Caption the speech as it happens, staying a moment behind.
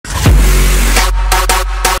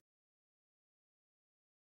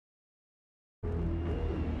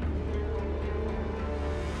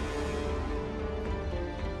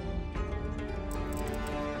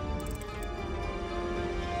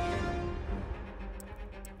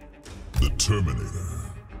The Terminator.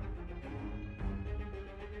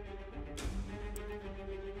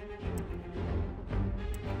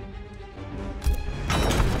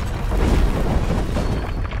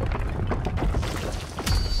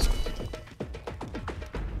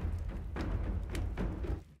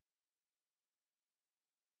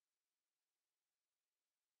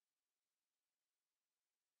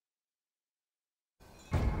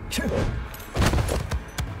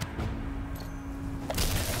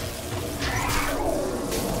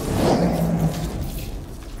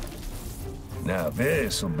 Now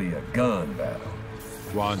this'll be a gun battle.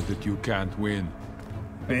 One that you can't win.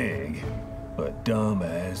 Big, but dumb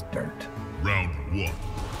as dirt. Round 1.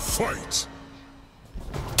 Fight!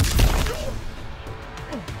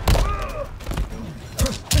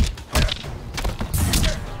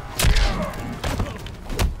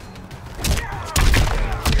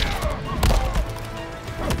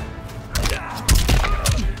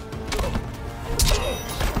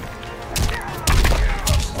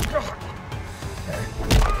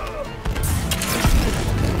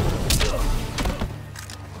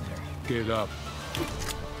 Get up.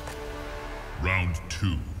 Round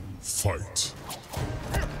 2. Fight.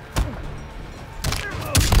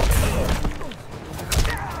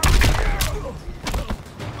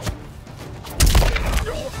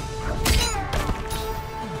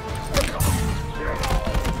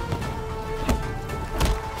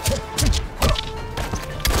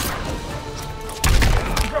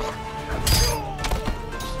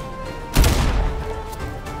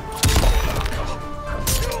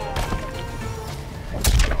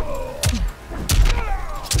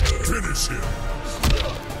 Finish him.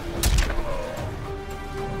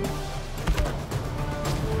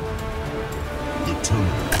 The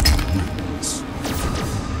Terminator wins.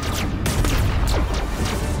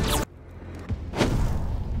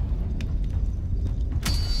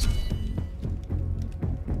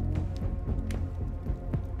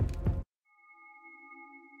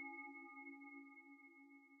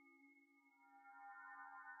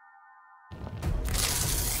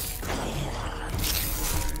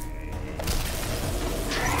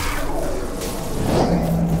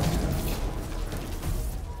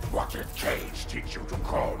 What did Cage teach you to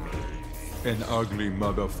call me? An ugly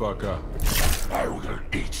motherfucker. I will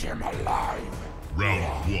eat him alive.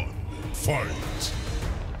 Round 1. Fight.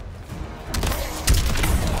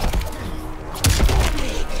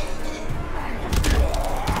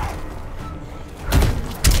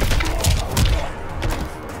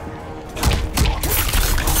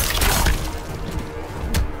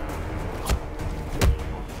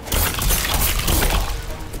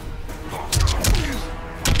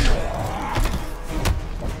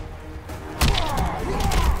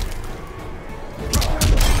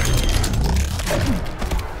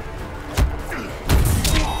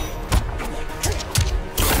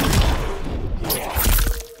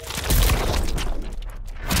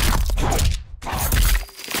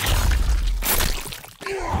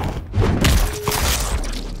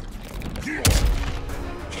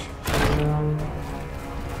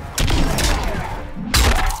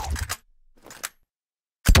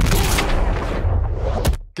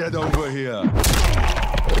 Get over here.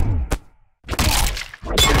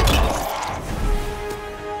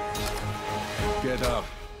 Get up.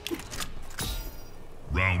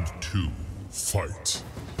 Round 2. Fight.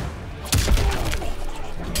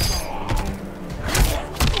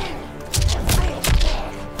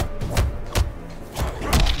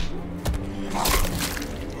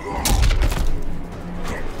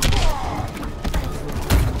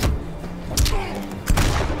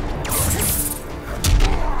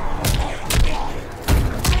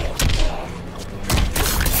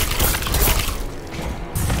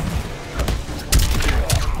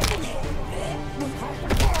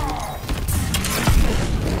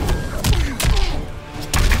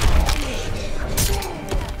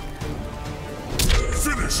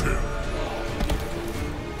 Finish him.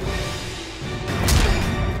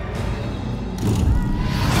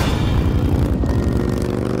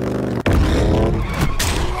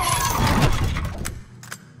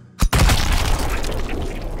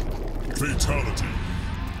 Fatality.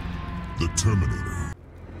 The Terminator.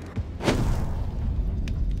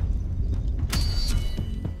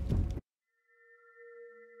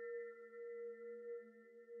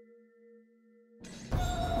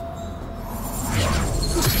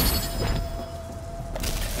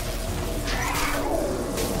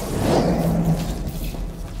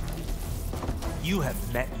 You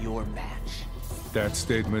have met your match. That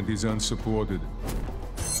statement is unsupported.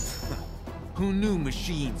 Who knew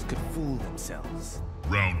machines could fool themselves?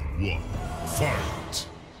 Round 1. Fight.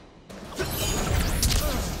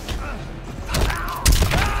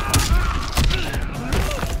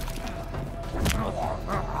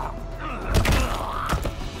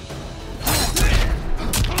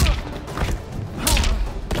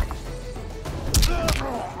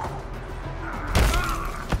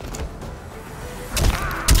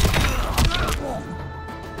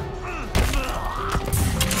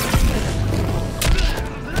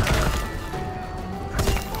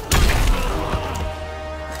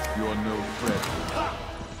 threat.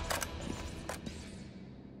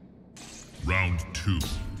 Round 2,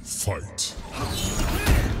 fight.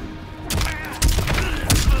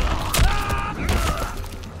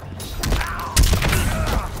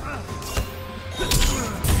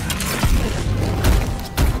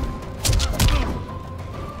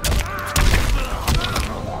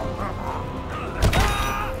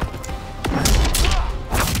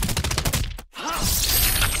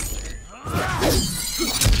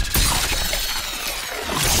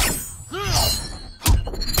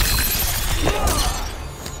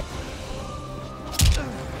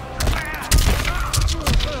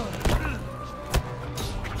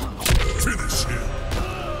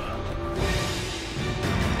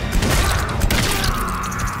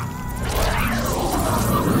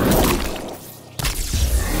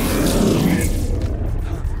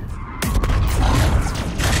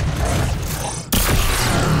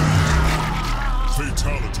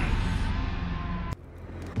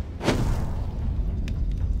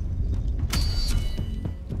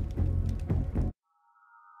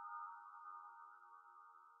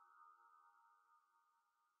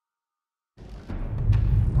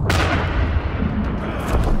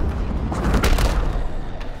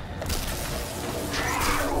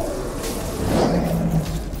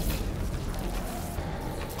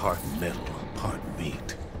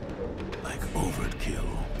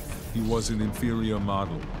 He was an inferior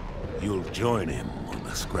model. You'll join him on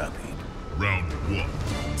the scrap heap. Round 1,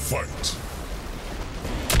 fight.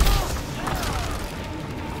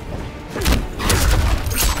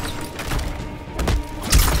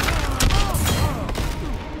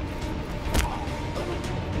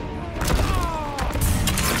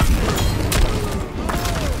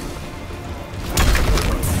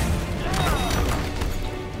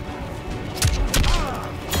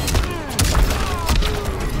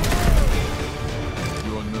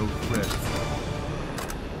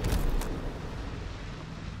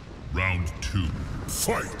 Round 2,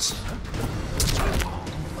 fight!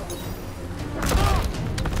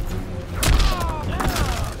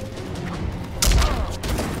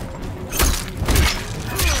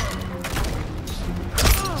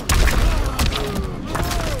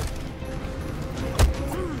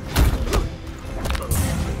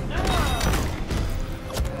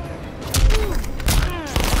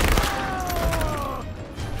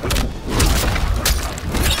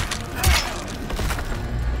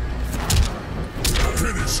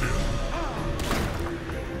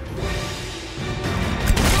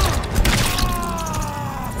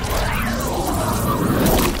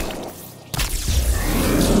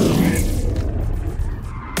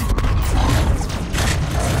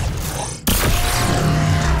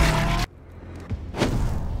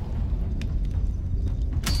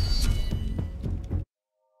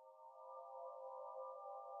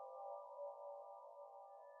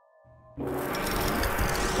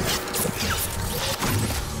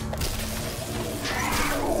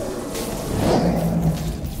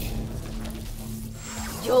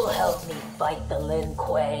 You'll help me fight the Lin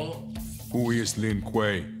Kuei. Who is Lin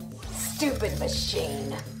Kuei? Stupid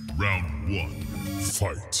machine. Round 1,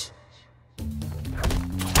 fight.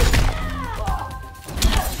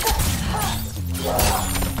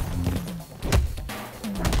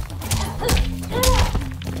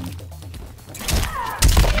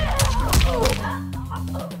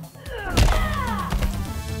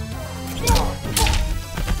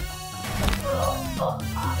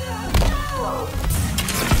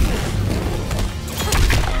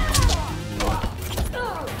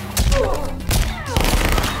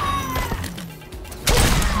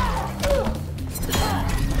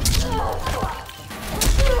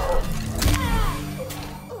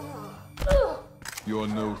 You're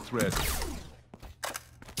no threat.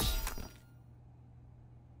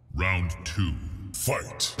 Round 2,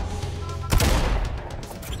 fight.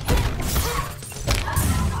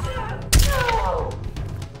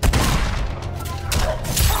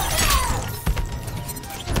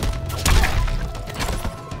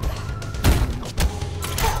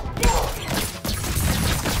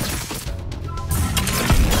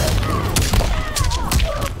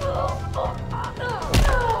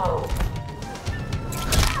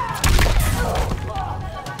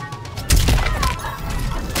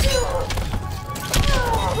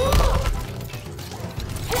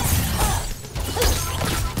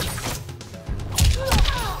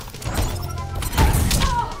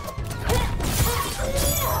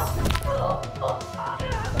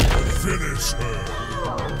 Finish her!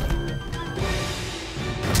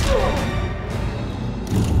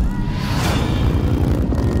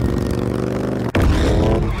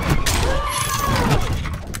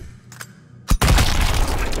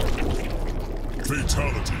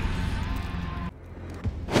 Fatality.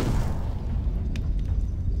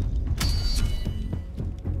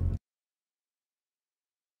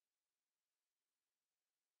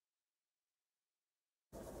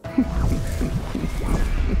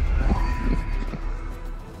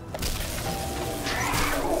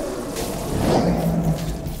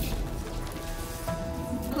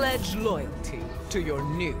 Pledge loyalty to your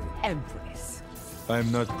new Empress.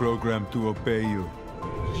 I'm not programmed to obey you.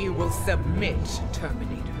 You will submit,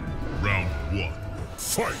 Terminator. Round 1.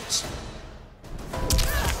 Fight!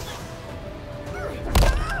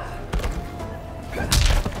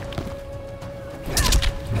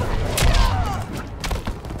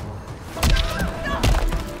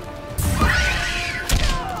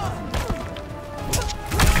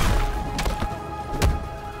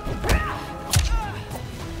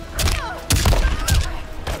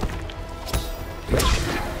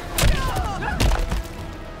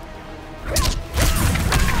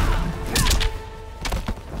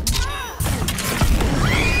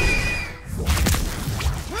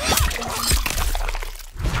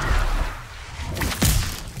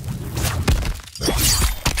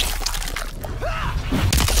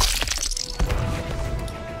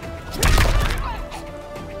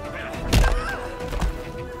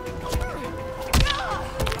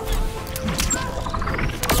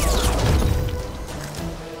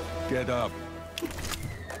 Get up.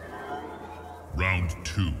 Round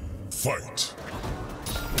 2. Fight!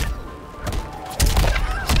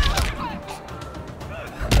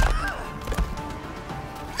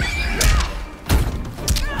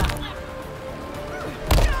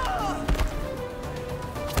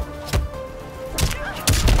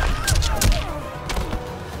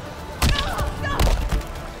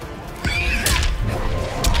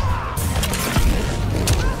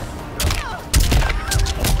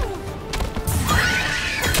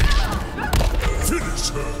 Finish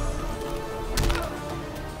her!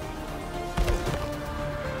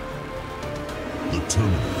 The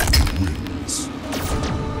Terminator wins.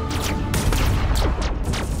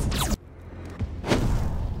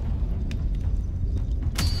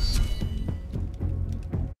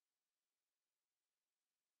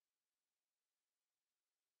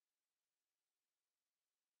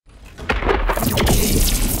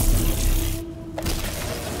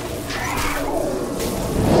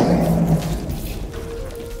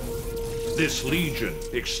 This Legion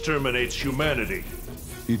exterminates humanity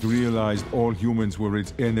It realized all humans were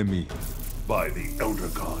its enemy. by the Elder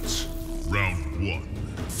Gods. Round 1.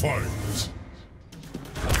 Fight!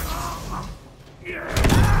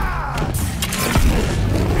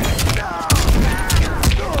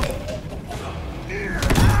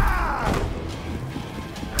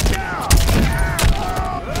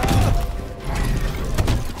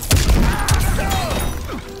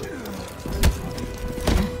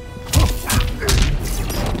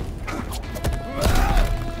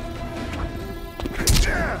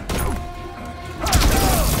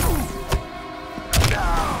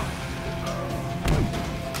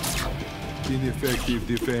 Ineffective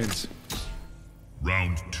defense.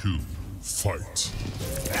 Round 2. Fight!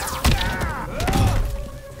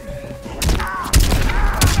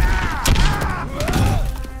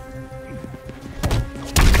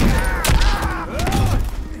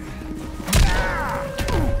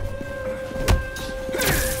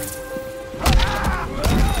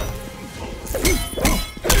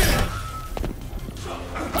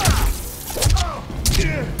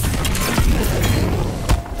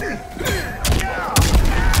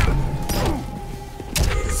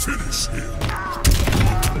 Finish him!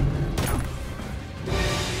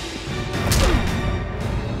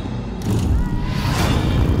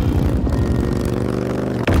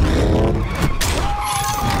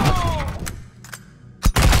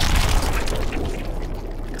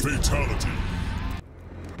 Fatality!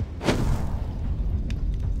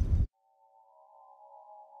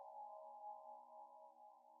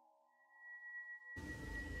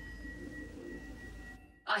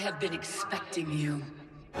 I have been expecting you.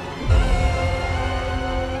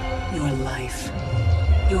 Your life,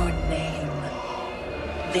 your name,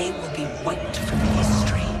 they will be wiped from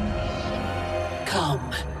history.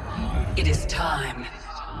 Come, it is time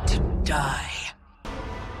to die.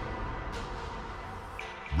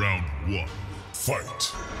 Round 1.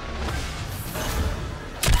 Fight!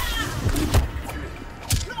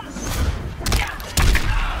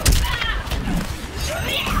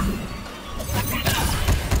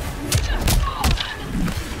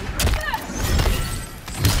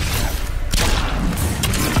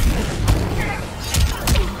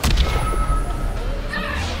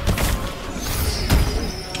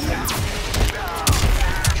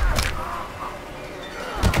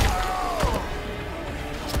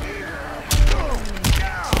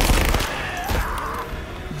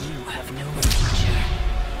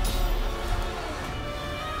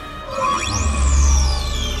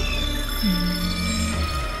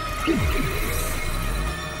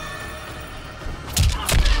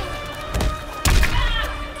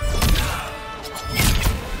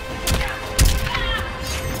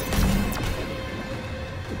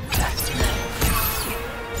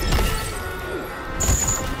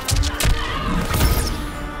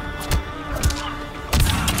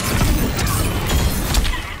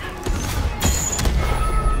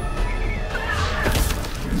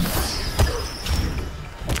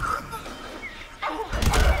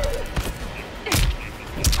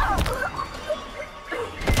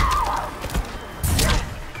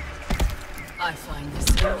 I find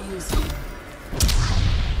this amusing.